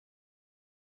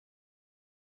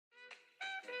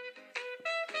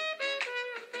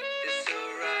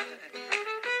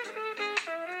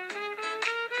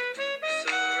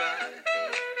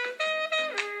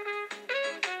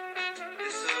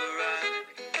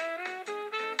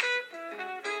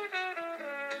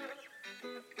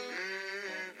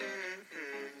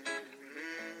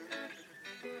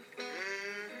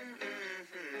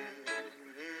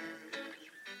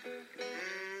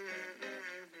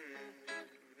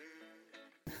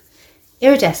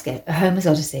Iridesco, A Homer's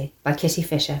Odyssey by Kitty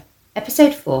Fisher.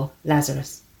 Episode 4,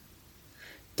 Lazarus.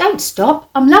 "Don't stop,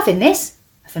 I'm loving this,"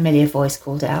 a familiar voice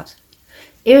called out.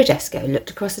 Iridesco looked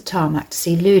across the tarmac to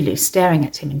see Lulu staring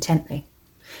at him intently.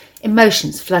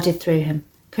 Emotions flooded through him.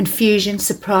 Confusion,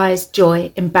 surprise,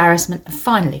 joy, embarrassment, and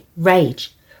finally,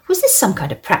 rage. Was this some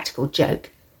kind of practical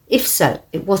joke? If so,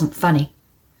 it wasn't funny.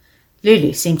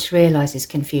 Lulu seemed to realise his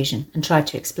confusion and tried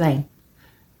to explain.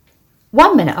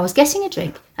 "One minute I was getting a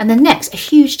drink, and the next a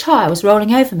huge tyre was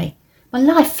rolling over me. My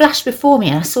life flashed before me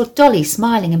and I saw Dolly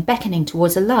smiling and beckoning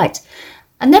towards a light.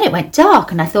 And then it went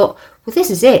dark and I thought, well, this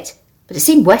is it. But it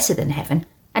seemed wetter than heaven,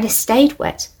 and it stayed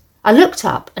wet. I looked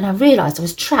up and I realised I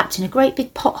was trapped in a great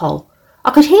big pothole.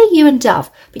 I could hear you and Dove,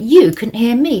 but you couldn't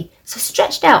hear me, so I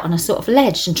stretched out on a sort of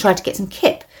ledge and tried to get some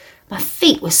kip. My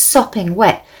feet were sopping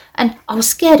wet, and I was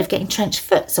scared of getting drenched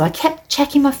foot, so I kept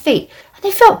checking my feet, and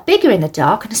they felt bigger in the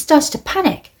dark, and I started to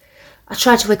panic. I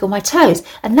tried to wiggle my toes,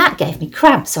 and that gave me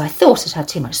cramps, so I thought I'd had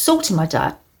too much salt in my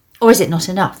diet. Or is it not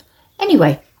enough?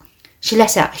 Anyway," she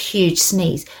let out a huge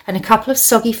sneeze, and a couple of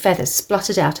soggy feathers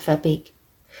spluttered out of her beak.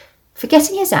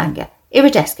 Forgetting his anger,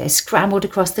 Iridesco scrambled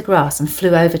across the grass and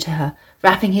flew over to her,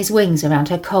 wrapping his wings around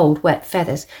her cold, wet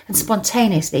feathers and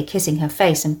spontaneously kissing her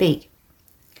face and beak.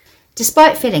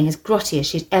 Despite feeling as grotty as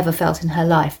she'd ever felt in her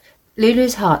life,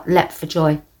 Lulu's heart leapt for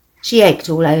joy. She ached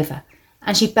all over,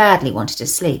 and she badly wanted to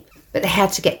sleep, but they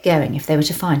had to get going if they were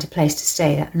to find a place to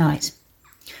stay that night.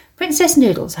 Princess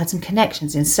Noodles had some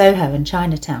connections in Soho and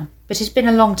Chinatown, but it had been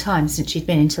a long time since she'd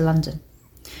been into London.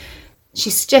 She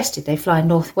suggested they fly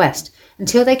northwest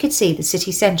until they could see the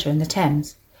city centre and the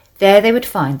Thames. There they would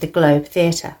find the Globe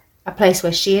Theatre, a place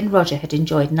where she and Roger had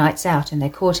enjoyed nights out in their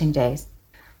courting days.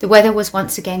 The weather was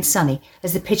once again sunny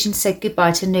as the pigeons said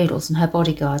goodbye to Noodles and her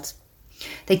bodyguards.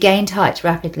 They gained height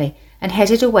rapidly and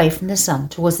headed away from the sun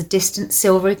towards the distant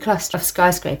silvery cluster of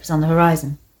skyscrapers on the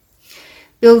horizon.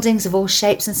 Buildings of all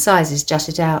shapes and sizes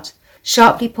jutted out,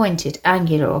 sharply pointed,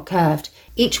 angular or curved,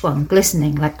 each one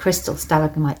glistening like crystal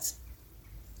stalagmites.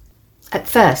 At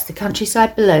first, the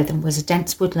countryside below them was a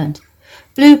dense woodland.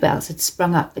 Bluebells had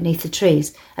sprung up beneath the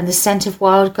trees, and the scent of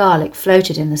wild garlic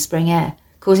floated in the spring air,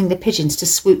 causing the pigeons to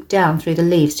swoop down through the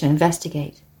leaves to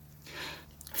investigate.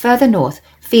 Further north,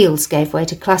 fields gave way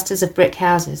to clusters of brick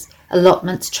houses,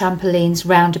 allotments, trampolines,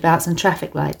 roundabouts and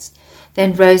traffic lights,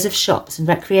 then rows of shops and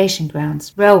recreation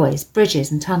grounds, railways,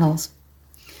 bridges and tunnels.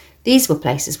 These were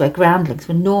places where groundlings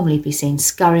would normally be seen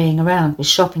scurrying around with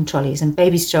shopping trolleys and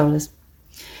baby strollers.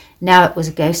 Now it was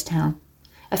a ghost town.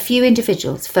 A few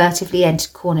individuals furtively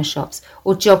entered corner shops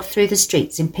or jogged through the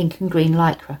streets in pink and green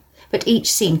lycra, but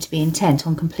each seemed to be intent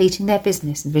on completing their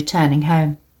business and returning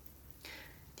home.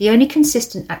 The only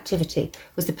consistent activity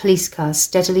was the police cars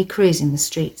steadily cruising the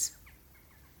streets.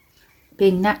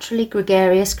 Being naturally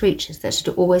gregarious creatures that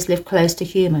had always lived close to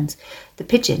humans, the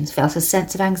pigeons felt a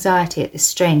sense of anxiety at this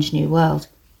strange new world.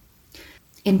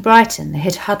 In Brighton, they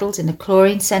had huddled in the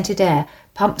chlorine-scented air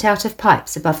pumped out of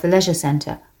pipes above the leisure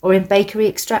centre or in bakery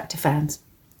extractor fans.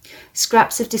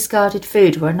 Scraps of discarded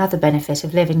food were another benefit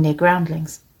of living near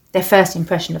groundlings. Their first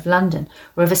impression of London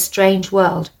were of a strange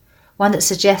world, one that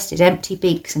suggested empty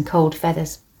beaks and cold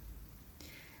feathers.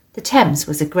 The Thames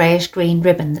was a greyish-green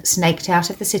ribbon that snaked out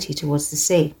of the city towards the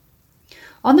sea.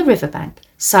 On the riverbank,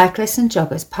 cyclists and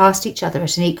joggers passed each other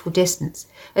at an equal distance,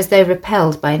 as though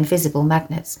repelled by invisible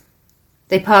magnets.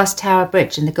 They passed Tower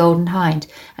Bridge and the Golden Hind,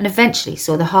 and eventually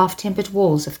saw the half-timbered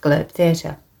walls of the Globe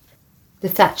Theatre. The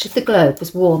thatch of the Globe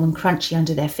was warm and crunchy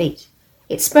under their feet.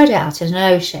 It spread out in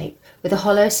an O shape, with a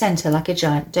hollow centre like a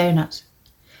giant doughnut.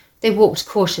 They walked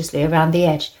cautiously around the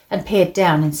edge and peered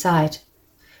down inside.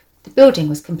 The building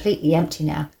was completely empty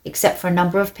now, except for a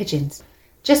number of pigeons.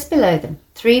 Just below them,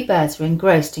 3 birds were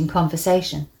engrossed in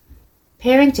conversation.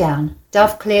 Peering down,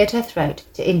 Dove cleared her throat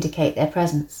to indicate their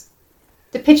presence.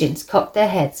 The pigeons cocked their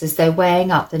heads as though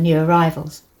weighing up the new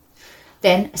arrivals.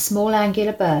 Then a small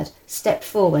angular bird stepped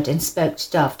forward and spoke to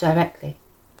Dove directly.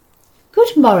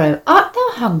 "Good morrow, art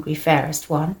thou hungry, fairest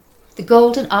one? The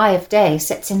golden eye of day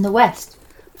sets in the west.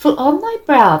 Full on thy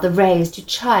brow the rays do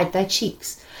chide thy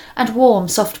cheeks, and warm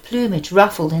soft plumage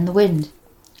ruffled in the wind.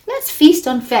 Let's feast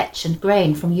on vetch and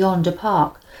grain from yonder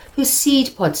park, whose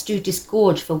seed pods do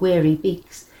disgorge for weary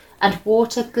beaks, and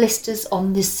water glisters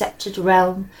on this sceptred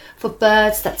realm for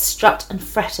birds that strut and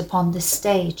fret upon this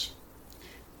stage."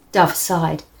 Dove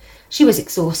sighed. She was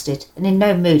exhausted and in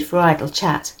no mood for idle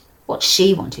chat. What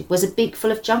she wanted was a beak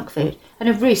full of junk food and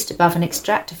a roost above an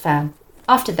extractor fan.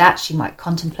 After that she might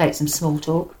contemplate some small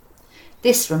talk.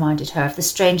 This reminded her of the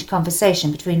strange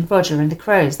conversation between Roger and the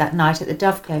crows that night at the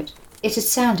Dovecote. It had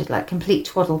sounded like complete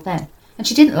twaddle then, and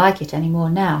she didn't like it any more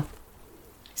now.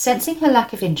 Sensing her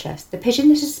lack of interest, the pigeon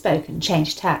that had spoken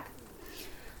changed tack.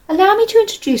 "Allow me to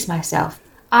introduce myself.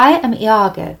 I am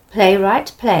Iago,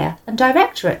 playwright, player, and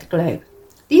director at the Globe.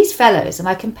 These fellows are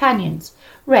my companions,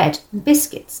 Red and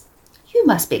Biscuits. You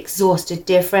must be exhausted,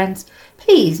 dear friends.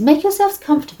 Please make yourselves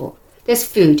comfortable. There's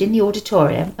food in the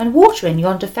auditorium and water in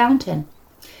yonder fountain."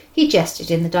 He gestured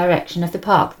in the direction of the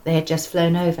park that they had just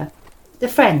flown over. The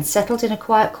friends settled in a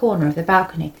quiet corner of the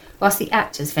balcony whilst the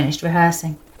actors finished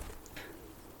rehearsing.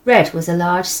 Red was a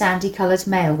large sandy-coloured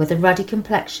male with a ruddy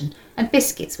complexion, and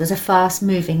Biscuits was a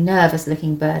fast-moving,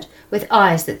 nervous-looking bird with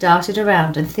eyes that darted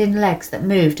around and thin legs that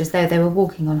moved as though they were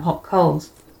walking on hot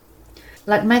coals.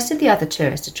 Like most of the other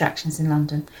tourist attractions in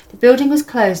London, the building was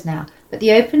closed now, but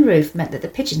the open roof meant that the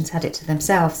pigeons had it to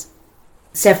themselves.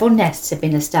 Several nests had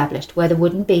been established where the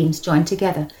wooden beams joined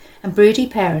together, and broody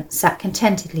parents sat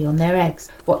contentedly on their eggs,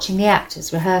 watching the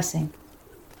actors rehearsing.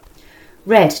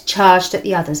 Red charged at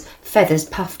the others, feathers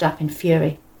puffed up in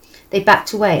fury. They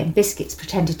backed away, and Biscuits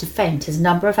pretended to faint as a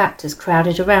number of actors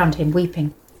crowded around him,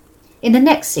 weeping. In the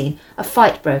next scene, a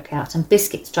fight broke out, and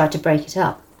Biscuits tried to break it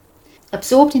up.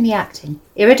 Absorbed in the acting,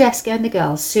 Iridesco and the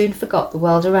girls soon forgot the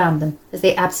world around them as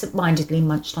they absent-mindedly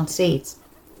munched on seeds.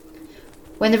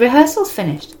 When the rehearsals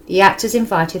finished, the actors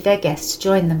invited their guests to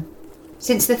join them.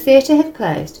 Since the theatre had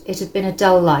closed, it had been a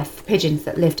dull life for pigeons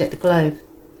that lived at the Globe.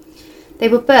 They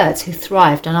were birds who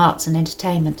thrived on arts and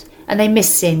entertainment, and they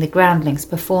missed seeing the groundlings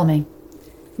performing.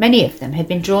 Many of them had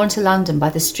been drawn to London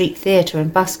by the street theatre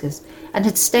and buskers, and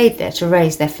had stayed there to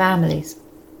raise their families.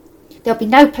 "There'll be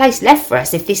no place left for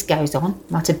us if this goes on,"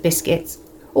 muttered Biscuits.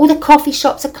 "All the coffee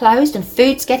shops are closed and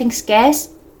food's getting scarce."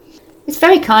 "It's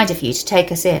very kind of you to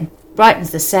take us in.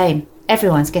 Brighton's the same.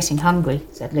 Everyone's getting hungry,"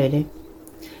 said Lulu.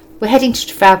 "We're heading to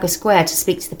Trafalgar Square to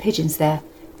speak to the pigeons there.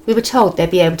 We were told they'd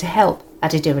be able to help,"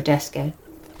 added Iridesco.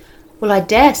 "Well, I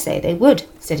dare say they would,"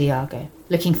 said Iago,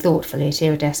 looking thoughtfully at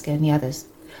Iridesco and the others.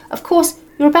 "Of course,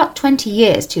 you're about 20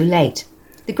 years too late.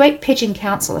 The great Pigeon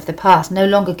Council of the past no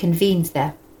longer convenes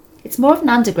there. It's more of an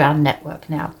underground network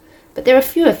now, but there are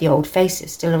few of the old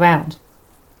faces still around."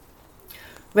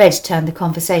 Red turned the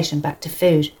conversation back to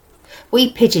food.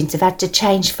 "We pigeons have had to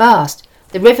change fast.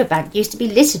 The riverbank used to be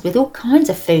littered with all kinds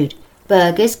of food.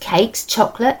 Burgers, cakes,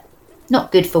 chocolate.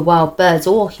 Not good for wild birds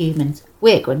or humans.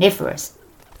 We're granivorous."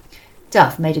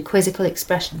 Duff made a quizzical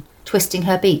expression, twisting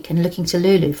her beak and looking to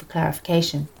Lulu for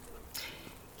clarification.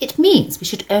 "It means we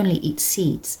should only eat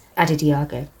seeds," added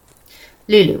Iago.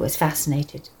 Lulu was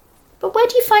fascinated. "But where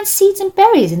do you find seeds and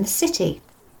berries in the city?"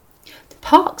 "The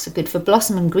parks are good for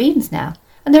blossom and greens now,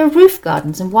 and there are roof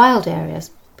gardens and wild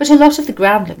areas, but a lot of the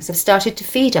groundlings have started to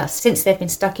feed us since they've been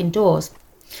stuck indoors.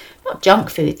 Not junk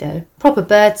food, though, proper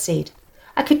bird seed.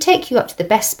 I could take you up to the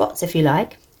best spots if you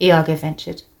like," Iago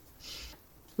ventured.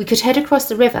 "We could head across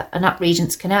the river and up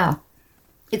Regent's Canal.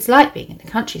 It's like being in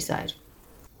the countryside."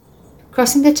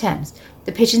 Crossing the Thames,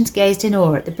 the pigeons gazed in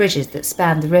awe at the bridges that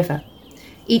spanned the river.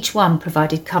 Each one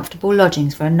provided comfortable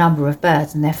lodgings for a number of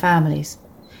birds and their families.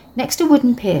 Next to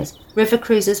wooden piers, river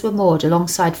cruisers were moored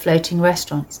alongside floating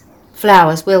restaurants.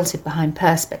 Flowers wilted behind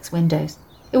perspex windows.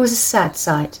 It was a sad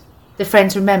sight. The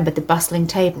friends remembered the bustling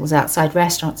tables outside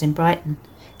restaurants in Brighton.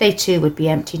 They too would be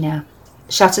empty now,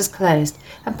 shutters closed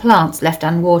and plants left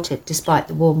unwatered despite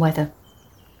the warm weather.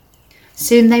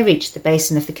 Soon they reached the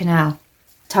basin of the canal.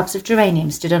 Tubs of geranium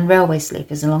stood on railway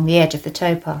sleepers along the edge of the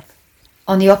towpath.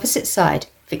 On the opposite side,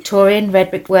 Victorian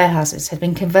red-brick warehouses had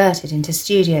been converted into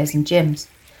studios and gyms,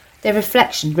 their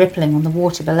reflection rippling on the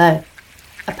water below.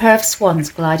 A pair of swans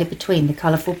glided between the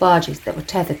colourful barges that were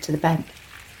tethered to the bank.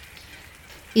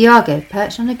 Iago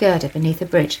perched on a girder beneath a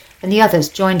bridge, and the others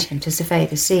joined him to survey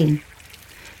the scene.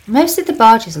 Most of the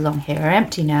barges along here are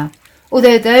empty now,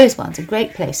 although those ones are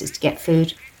great places to get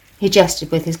food. He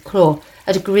gestured with his claw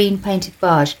at a green-painted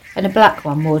barge and a black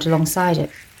one moored alongside it.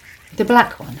 The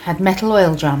black one had metal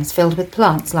oil drums filled with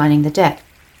plants lining the deck.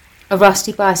 A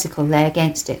rusty bicycle lay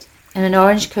against it, and an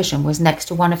orange cushion was next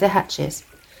to one of the hatches.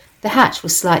 The hatch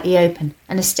was slightly open,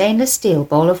 and a stainless steel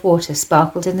bowl of water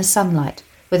sparkled in the sunlight,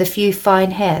 with a few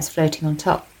fine hairs floating on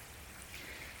top.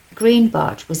 The green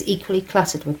barge was equally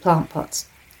cluttered with plant pots.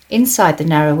 Inside the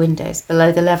narrow windows,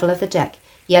 below the level of the deck,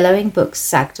 yellowing books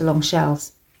sagged along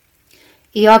shelves.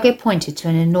 Iago pointed to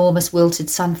an enormous wilted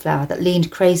sunflower that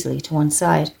leaned crazily to one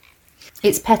side.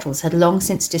 Its petals had long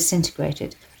since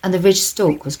disintegrated, and the ridged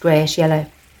stalk was greyish-yellow.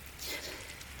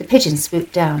 The pigeon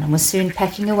swooped down and was soon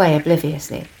pecking away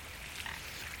obliviously.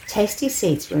 Tasty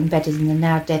seeds were embedded in the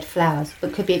now dead flowers,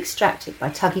 but could be extracted by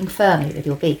tugging firmly with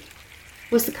your beak.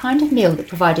 It was the kind of meal that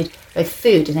provided both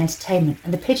food and entertainment,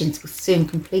 and the pigeons were soon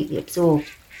completely absorbed,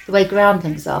 the way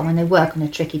groundlings are when they work on a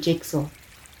tricky jigsaw.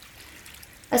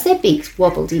 As their beaks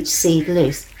wobbled each seed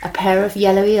loose, a pair of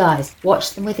yellowy eyes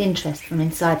watched them with interest from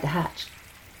inside the hatch.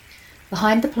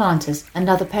 Behind the planters,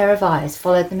 another pair of eyes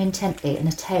followed them intently and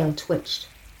a tail twitched.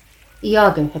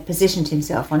 Iago had positioned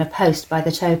himself on a post by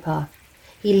the towpath.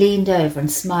 He leaned over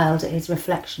and smiled at his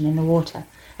reflection in the water,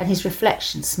 and his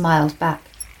reflection smiled back,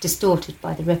 distorted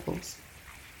by the ripples.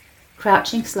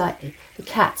 Crouching slightly, the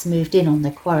cats moved in on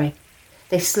their quarry.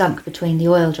 They slunk between the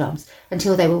oil drums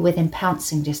until they were within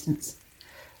pouncing distance.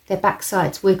 Their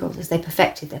backsides wiggled as they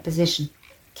perfected their position,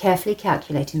 carefully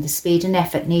calculating the speed and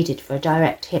effort needed for a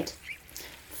direct hit.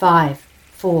 5,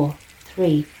 4,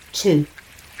 3, 2.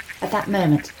 At that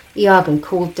moment, Iago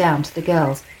called down to the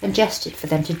girls and gestured for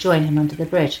them to join him under the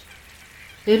bridge.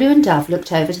 Lulu and Dove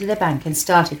looked over to the bank and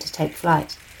started to take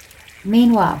flight.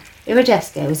 Meanwhile,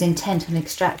 Iridesco was intent on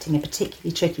extracting a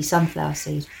particularly tricky sunflower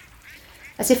seed.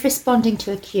 As if responding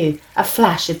to a cue, a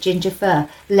flash of ginger fur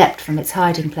leapt from its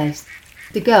hiding place.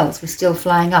 The girls were still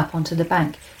flying up onto the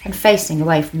bank and facing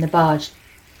away from the barge.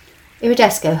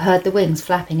 Iridesco heard the wings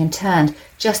flapping and turned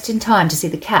just in time to see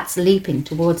the cats leaping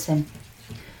towards him.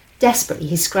 Desperately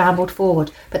he scrambled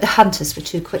forward, but the hunters were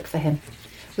too quick for him.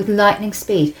 With lightning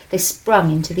speed, they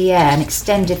sprung into the air and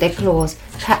extended their claws,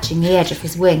 catching the edge of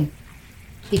his wing.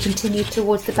 He continued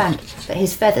towards the bank, but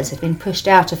his feathers had been pushed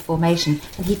out of formation,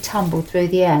 and he tumbled through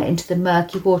the air into the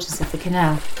murky waters of the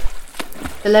canal.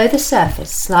 Below the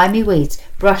surface, slimy weeds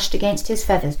brushed against his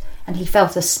feathers, and he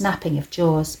felt a snapping of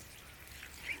jaws.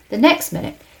 The next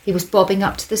minute, he was bobbing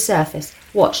up to the surface,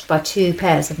 watched by 2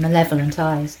 pairs of malevolent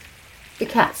eyes. The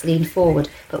cats leaned forward,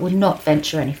 but would not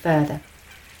venture any further.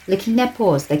 Licking their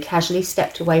paws, they casually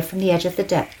stepped away from the edge of the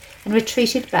deck and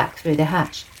retreated back through the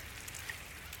hatch.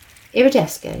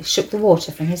 Iridesco shook the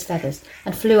water from his feathers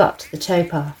and flew up to the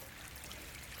towpath.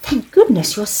 "Thank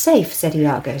goodness you're safe," said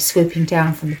Iago, swooping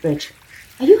down from the bridge.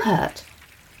 "Are you hurt?"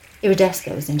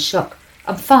 Iridesco was in shock.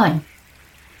 "I'm fine.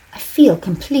 I feel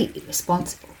completely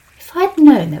responsible. If I had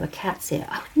known there were cats here,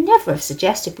 I would never have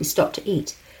suggested we stop to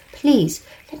eat. Please,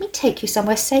 let me take you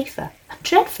somewhere safer. I'm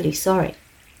dreadfully sorry."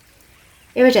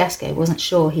 Iridesco wasn't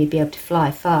sure he'd be able to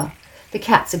fly far. The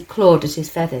cats had clawed at his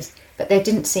feathers, but there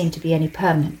didn't seem to be any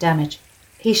permanent damage.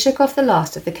 He shook off the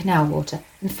last of the canal water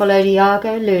and followed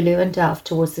Iago, Lulu and Dove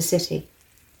towards the city.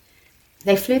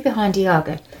 They flew behind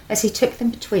Iago as he took them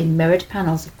between mirrored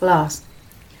panels of glass.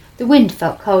 The wind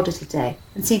felt colder today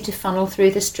and seemed to funnel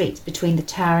through the streets between the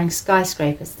towering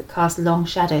skyscrapers that cast long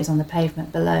shadows on the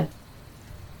pavement below.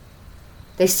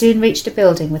 They soon reached a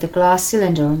building with a glass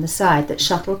cylinder on the side that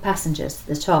shuttled passengers to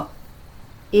the top.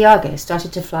 Iago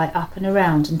started to fly up and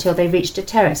around until they reached a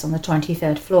terrace on the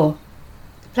 23rd floor.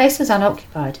 The place was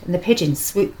unoccupied, and the pigeons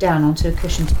swooped down onto a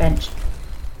cushioned bench.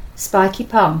 Spiky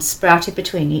palms sprouted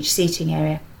between each seating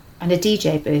area, and a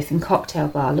DJ booth and cocktail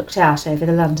bar looked out over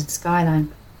the London skyline.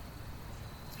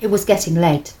 It was getting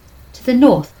late. To the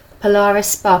north, Polaris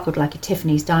sparkled like a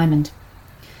Tiffany's diamond.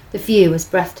 The view was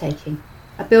breathtaking.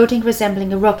 A building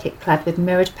resembling a rocket clad with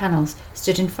mirrored panels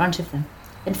stood in front of them,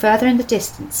 and further in the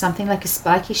distance something like a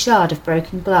spiky shard of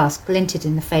broken glass glinted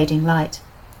in the fading light.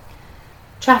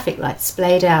 Traffic lights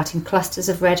splayed out in clusters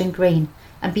of red and green,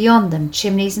 and beyond them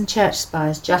chimneys and church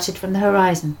spires jutted from the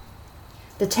horizon.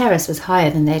 The terrace was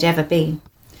higher than they'd ever been.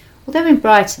 Although in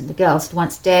Brighton the girls had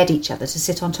once dared each other to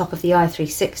sit on top of the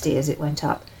I-360 as it went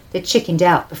up, they'd chickened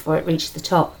out before it reached the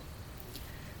top.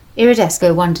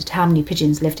 Iridesco wondered how many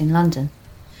pigeons lived in London.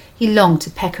 He longed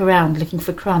to peck around looking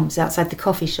for crumbs outside the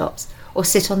coffee shops or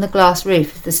sit on the glass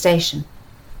roof of the station.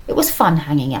 It was fun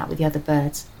hanging out with the other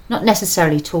birds, not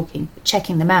necessarily talking, but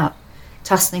checking them out,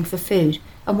 tussling for food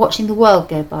and watching the world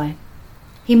go by.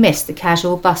 He missed the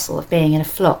casual bustle of being in a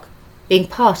flock, being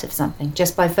part of something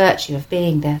just by virtue of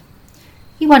being there.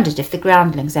 He wondered if the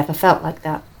groundlings ever felt like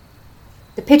that.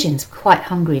 The pigeons were quite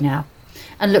hungry now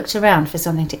and looked around for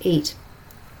something to eat.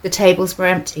 The tables were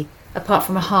empty, apart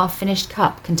from a half-finished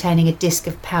cup containing a disc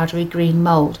of powdery green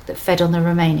mould that fed on the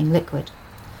remaining liquid.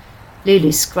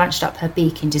 Lulu scrunched up her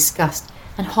beak in disgust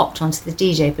and hopped onto the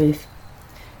DJ booth.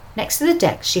 Next to the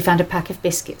deck she found a pack of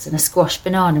biscuits and a squashed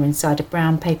banana inside a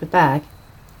brown paper bag.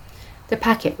 The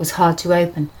packet was hard to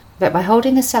open, but by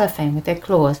holding the cellophane with their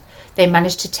claws they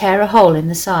managed to tear a hole in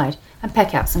the side and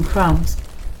peck out some crumbs.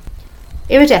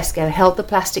 Iridesco held the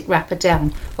plastic wrapper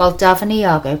down while Dove and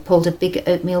Iago pulled a big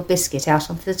oatmeal biscuit out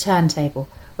onto the turntable,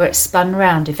 where it spun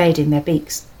round, evading their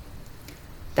beaks.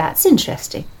 "That's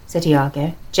interesting," said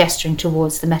Iago, gesturing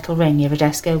towards the metal ring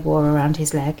Iridesco wore around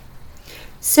his leg.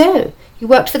 "So, you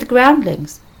worked for the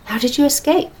groundlings. How did you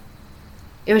escape?"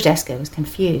 Iridesco was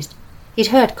confused. He'd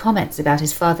heard comments about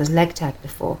his father's leg tag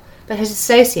before, but had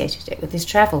associated it with his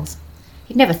travels.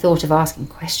 He'd never thought of asking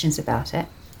questions about it.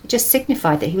 It just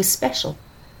signified that he was special,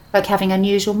 like having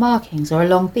unusual markings or a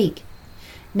long beak.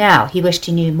 Now he wished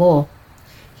he knew more.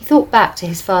 He thought back to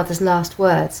his father's last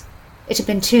words. It had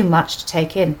been too much to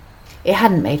take in. It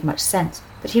hadn't made much sense,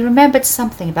 but he remembered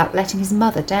something about letting his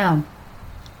mother down.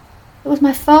 "It was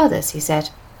my father's," he said,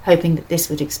 hoping that this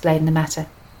would explain the matter.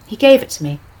 "He gave it to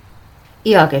me."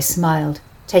 Iago smiled,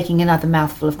 taking another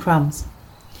mouthful of crumbs.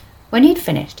 When he'd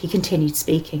finished, he continued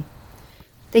speaking.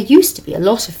 "There used to be a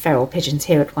lot of feral pigeons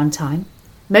here at one time.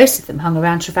 Most of them hung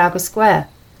around Trafalgar Square.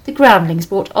 The groundlings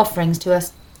brought offerings to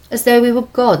us, as though we were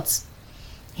gods."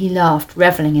 He laughed,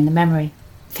 revelling in the memory.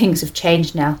 "Things have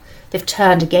changed now. They've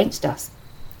turned against us."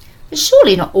 "But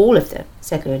surely not all of them,"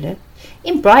 said Lulu.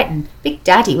 "In Brighton, Big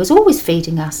Daddy was always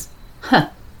feeding us." "Huh!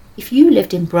 If you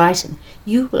lived in Brighton,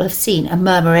 you will have seen a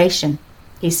murmuration,"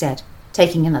 he said,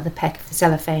 taking another peck of the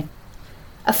cellophane.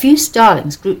 "A few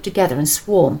starlings group together and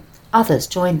swarm. Others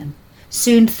join them.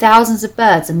 Soon thousands of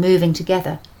birds are moving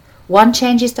together. One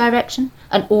changes direction,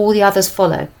 and all the others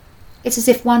follow. It's as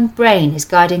if one brain is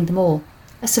guiding them all,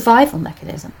 a survival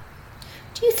mechanism.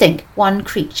 Do you think one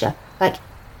creature, like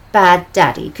Bad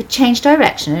Daddy, could change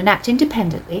direction and act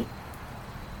independently?"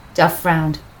 Duff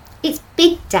frowned. "It's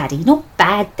Big Daddy, not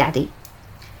Bad Daddy."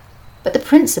 "But the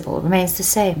principle remains the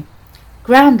same.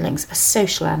 Groundlings are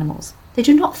social animals. They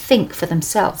do not think for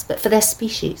themselves, but for their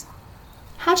species."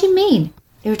 "How do you mean?"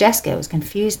 Iridesco was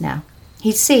confused now.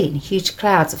 He'd seen huge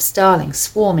clouds of starlings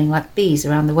swarming like bees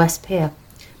around the West Pier.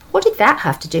 But what did that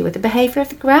have to do with the behaviour of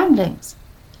the groundlings?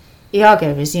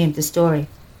 Iago resumed the story.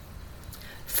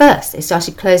 "First, they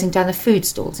started closing down the food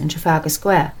stalls in Trafalgar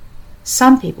Square.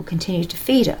 Some people continued to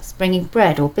feed us, bringing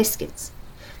bread or biscuits.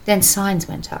 Then signs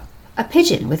went up, a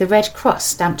pigeon with a red cross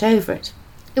stamped over it.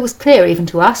 It was clear even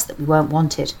to us that we weren't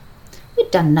wanted.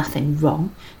 We'd done nothing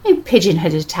wrong. No pigeon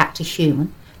had attacked a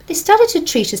human, but they started to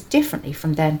treat us differently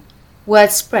from then.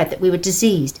 Word spread that we were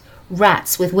diseased,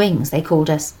 rats with wings, they called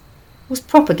us. It was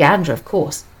propaganda, of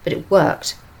course, but it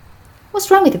worked." "What's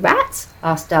wrong with the rats?"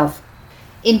 asked Dove.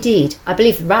 "Indeed, I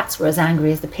believe the rats were as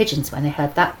angry as the pigeons when they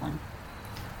heard that one."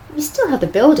 "But we still have the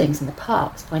buildings and the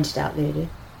parks," pointed out Lulu.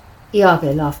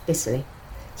 Iago laughed bitterly.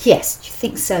 "Yes, you'd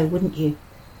think so, wouldn't you?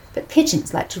 But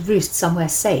pigeons like to roost somewhere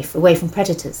safe, away from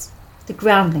predators. The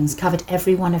groundlings covered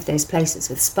every one of those places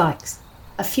with spikes.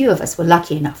 A few of us were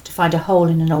lucky enough to find a hole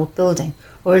in an old building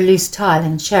or a loose tile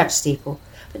in a church steeple,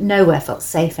 but nowhere felt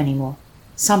safe anymore.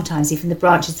 Sometimes even the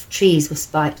branches of trees were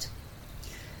spiked."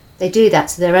 "They do that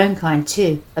to their own kind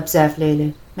too," observed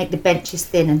Lulu. "Make the benches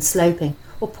thin and sloping,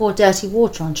 or pour dirty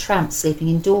water on tramps sleeping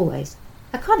in doorways.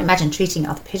 I can't imagine treating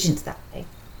other pigeons that way."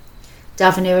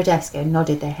 Dove and Iridesco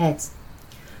nodded their heads.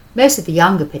 "Most of the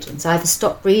younger pigeons either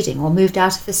stopped breeding or moved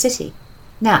out of the city.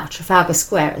 Now Trafalgar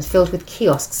Square is filled with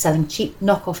kiosks selling cheap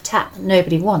knock-off tat that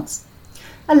nobody wants.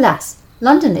 Alas,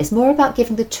 London is more about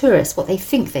giving the tourists what they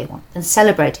think they want than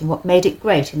celebrating what made it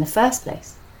great in the first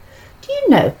place. Do you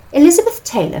know Elizabeth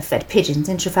Taylor fed pigeons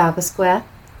in Trafalgar Square?"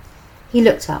 He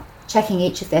looked up, checking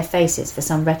each of their faces for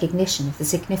some recognition of the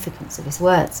significance of his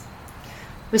words.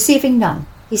 Receiving none,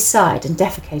 he sighed and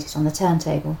defecated on the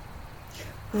turntable.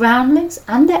 "Groundlings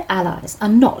and their allies are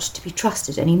not to be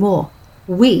trusted any more.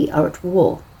 We are at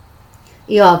war."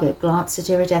 Iago glanced at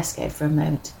Iridesco for a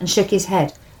moment and shook his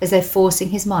head, as though forcing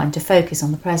his mind to focus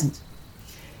on the present.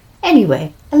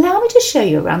 "Anyway, allow me to show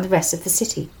you around the rest of the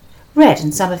city. Red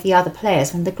and some of the other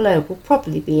players from the Globe will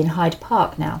probably be in Hyde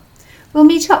Park now. We'll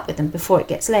meet up with them before it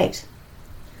gets late."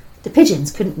 The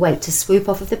pigeons couldn't wait to swoop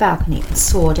off of the balcony and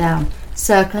soar down,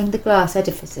 circling the glass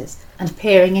edifices and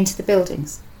peering into the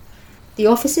buildings. The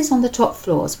offices on the top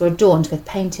floors were adorned with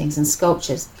paintings and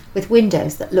sculptures, with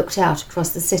windows that looked out across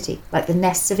the city like the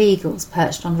nests of eagles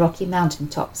perched on rocky mountain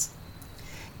tops.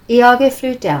 Iago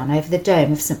flew down over the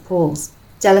dome of St. Paul's,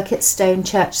 delicate stone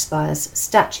church spires,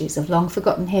 statues of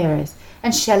long-forgotten heroes,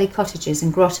 and Shelley cottages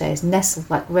and grottos nestled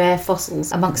like rare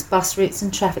fossils amongst bus routes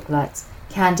and traffic lights,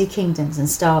 candy kingdoms and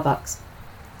Starbucks.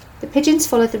 The pigeons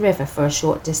followed the river for a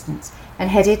short distance and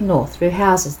headed north through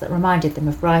houses that reminded them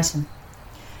of Brighton.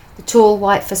 The tall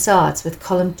white facades with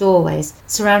columned doorways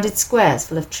surrounded squares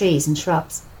full of trees and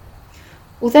shrubs.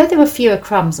 Although there were fewer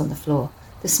crumbs on the floor,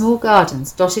 the small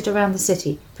gardens dotted around the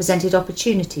city presented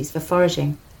opportunities for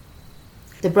foraging.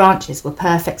 The branches were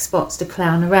perfect spots to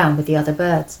clown around with the other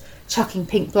birds, chucking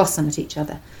pink blossom at each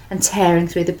other and tearing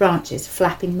through the branches,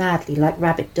 flapping madly like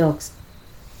rabid dogs.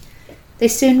 They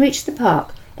soon reached the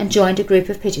park and joined a group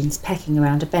of pigeons pecking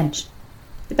around a bench.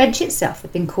 The bench itself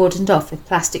had been cordoned off with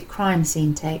plastic crime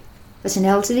scene tape, but an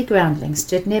elderly groundling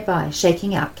stood nearby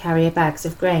shaking out carrier bags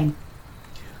of grain.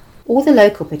 All the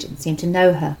local pigeons seemed to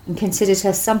know her and considered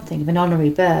her something of an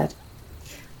honorary bird.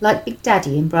 Like Big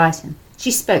Daddy in Brighton, She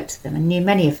spoke to them and knew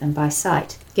many of them by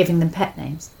sight, giving them pet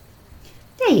names.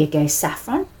 "There you go,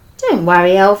 Saffron. Don't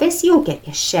worry, Elvis, you'll get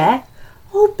your share.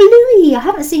 Oh, Bluey, I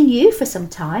haven't seen you for some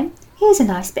time. Here's a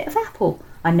nice bit of apple.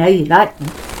 I know you like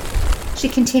them." She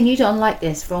continued on like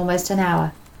this for almost an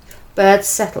hour. Birds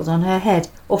settled on her head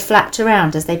or flapped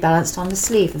around as they balanced on the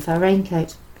sleeve of her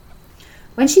raincoat.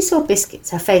 When she saw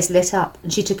Biscuits, her face lit up,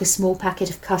 and she took a small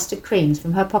packet of custard creams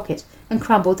from her pocket and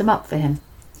crumbled them up for him.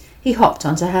 He hopped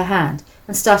onto her hand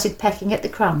and started pecking at the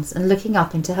crumbs and looking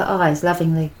up into her eyes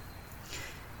lovingly.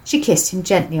 She kissed him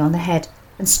gently on the head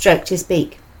and stroked his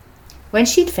beak. When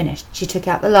she'd finished, she took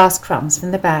out the last crumbs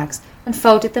from the bags and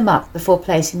folded them up before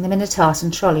placing them in a tartan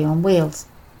trolley on wheels.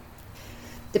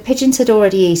 The pigeons had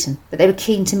already eaten, but they were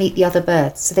keen to meet the other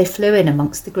birds, so they flew in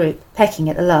amongst the group, pecking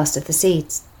at the last of the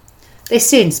seeds. They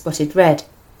soon spotted Red.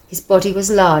 His body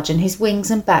was large, and his wings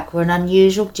and back were an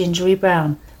unusual gingery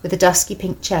brown, with a dusky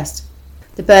pink chest.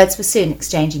 The birds were soon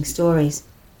exchanging stories.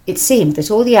 It seemed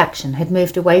that all the action had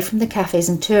moved away from the cafes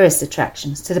and tourist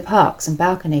attractions to the parks and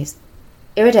balconies.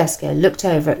 Iridesco looked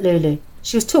over at Lulu.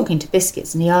 She was talking to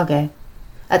Biscuits and Iago.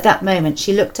 At that moment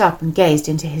she looked up and gazed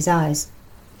into his eyes.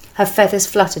 Her feathers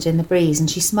fluttered in the breeze, and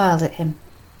she smiled at him.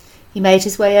 He made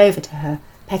his way over to her,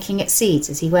 pecking at seeds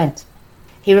as he went.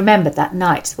 He remembered that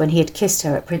night when he had kissed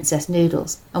her at Princess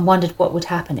Noodle's, and wondered what would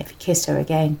happen if he kissed her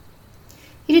again.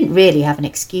 He didn't really have an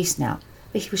excuse now,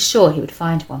 but he was sure he would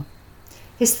find one.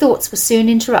 His thoughts were soon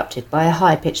interrupted by a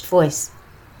high-pitched voice.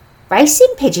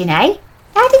 "Racing pigeon, eh?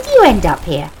 How did you end up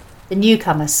here?" The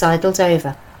newcomer sidled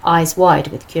over, eyes wide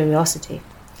with curiosity.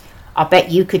 "I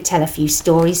bet you could tell a few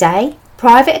stories, eh?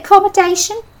 Private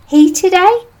accommodation? Heated,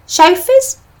 eh?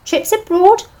 Chauffeurs? Trips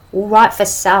abroad? All right for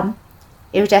some."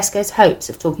 Iridesco's hopes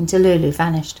of talking to Lulu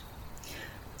vanished.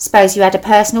 "Suppose you had a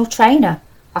personal trainer.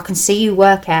 I can see you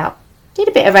work out. Did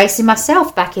a bit of racing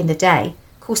myself back in the day.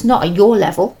 Of course not at your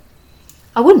level."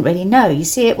 "I wouldn't really know. You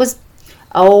see, it was—"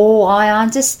 "Oh, I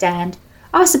understand.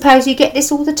 I suppose you get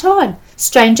this all the time.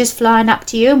 Strangers flying up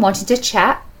to you and wanting to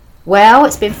chat. Well,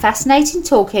 it's been fascinating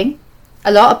talking.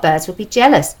 A lot of birds would be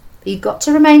jealous, but you've got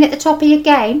to remain at the top of your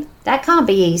game. That can't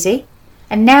be easy.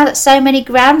 And now that so many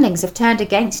groundlings have turned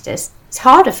against us, it's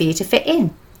harder for you to fit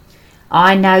in.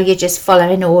 I know you're just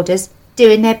following orders,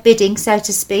 doing their bidding, so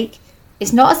to speak.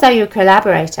 It's not as though you're a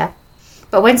collaborator.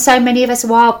 But when so many of us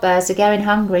wild birds are going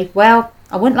hungry, well,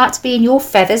 I wouldn't like to be in your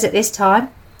feathers at this time."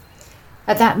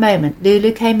 At that moment,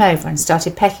 Lulu came over and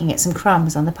started pecking at some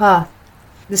crumbs on the path.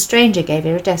 The stranger gave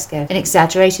Iridesco an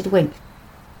exaggerated wink.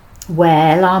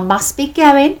 "Well, I must be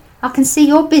going. I can see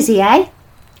you're busy, eh?"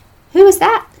 "Who was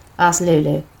that?" asked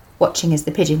Lulu, watching as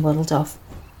the pigeon waddled off.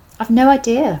 "I've no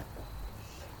idea."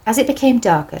 As it became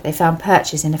darker, they found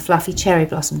perches in a fluffy cherry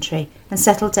blossom tree and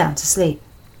settled down to sleep.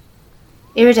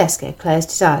 Iridesco closed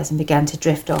his eyes and began to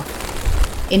drift off.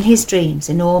 In his dreams,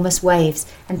 enormous waves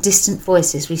and distant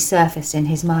voices resurfaced in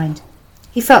his mind.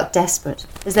 He felt desperate,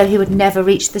 as though he would never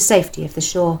reach the safety of the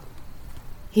shore.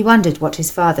 He wondered what his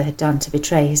father had done to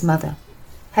betray his mother.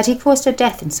 Had he caused her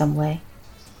death in some way?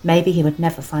 Maybe he would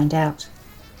never find out.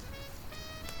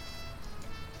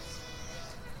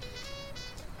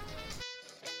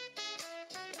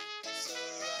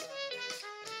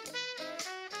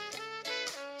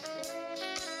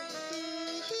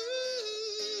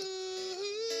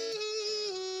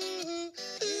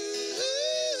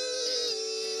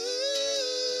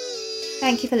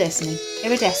 Thank you for listening.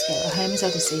 Iridesco, A Homer's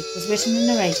Odyssey, was written and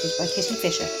narrated by Kitty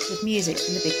Fisher with music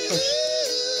from The Big Push.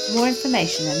 For more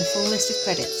information and the full list of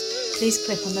credits, please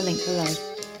click on the link below.